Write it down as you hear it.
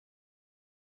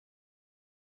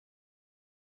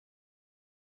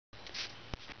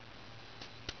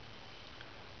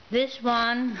This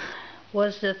one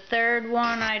was the third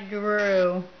one I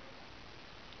drew.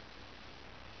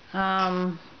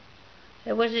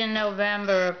 It was in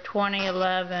November of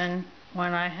 2011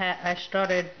 when I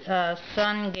started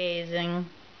sun gazing,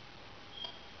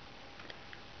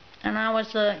 and I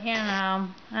was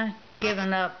I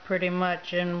given up pretty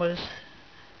much and was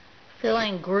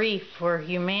feeling grief for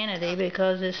humanity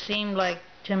because it seemed like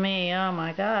to me, oh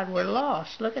my God, we're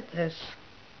lost. Look at this.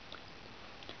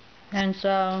 And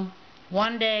so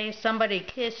one day somebody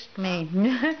kissed me,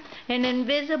 an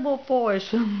invisible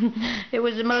force. It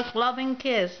was the most loving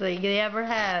kiss that you ever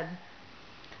had.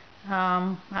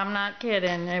 I'm not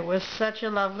kidding. It was such a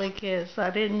lovely kiss.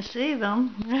 I didn't see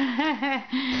them,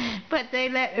 but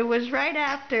it was right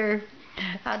after.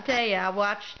 I'll tell you, I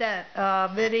watched that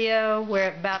video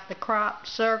about the crop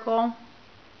circle.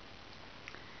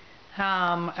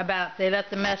 About they left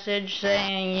the message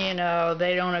saying,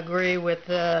 they don't agree with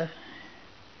the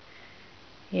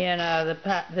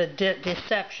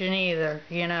deception either,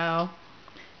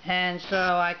 and so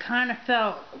I kind of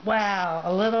felt, wow,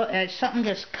 a little, something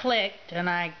just clicked, and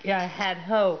I had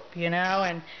hope,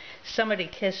 and somebody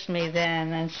kissed me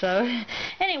then. And so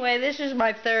anyway, this is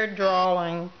my third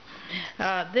drawing.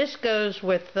 This goes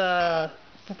with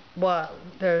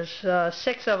there's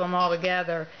 6 of them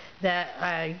altogether that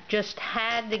I just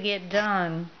had to get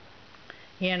done.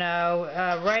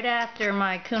 Right after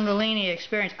my Kundalini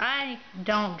experience. I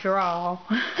don't draw.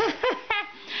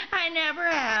 I never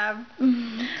have.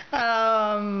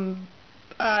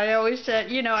 I always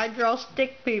said, I draw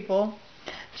stick people.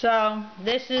 So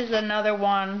this is another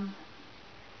one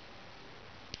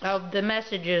of the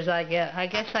messages I get. I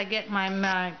guess I get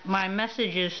my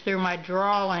messages through my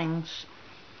drawings.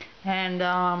 And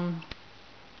I'm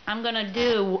going to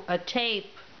do a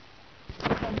tape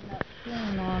coming up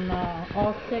soon on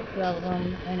all 6 of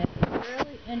them, and it's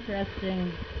really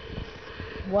interesting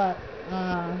what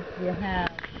you have.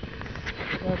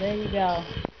 So there you go.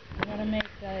 I'm going to make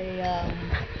an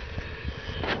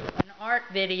art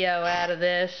video out of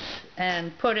this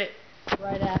and put it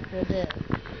right after this.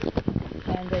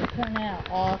 And they turn out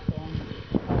awesome.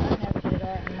 I never did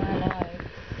art in my life,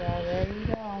 so there you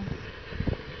go.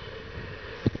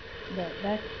 But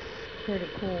that's pretty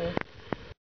cool.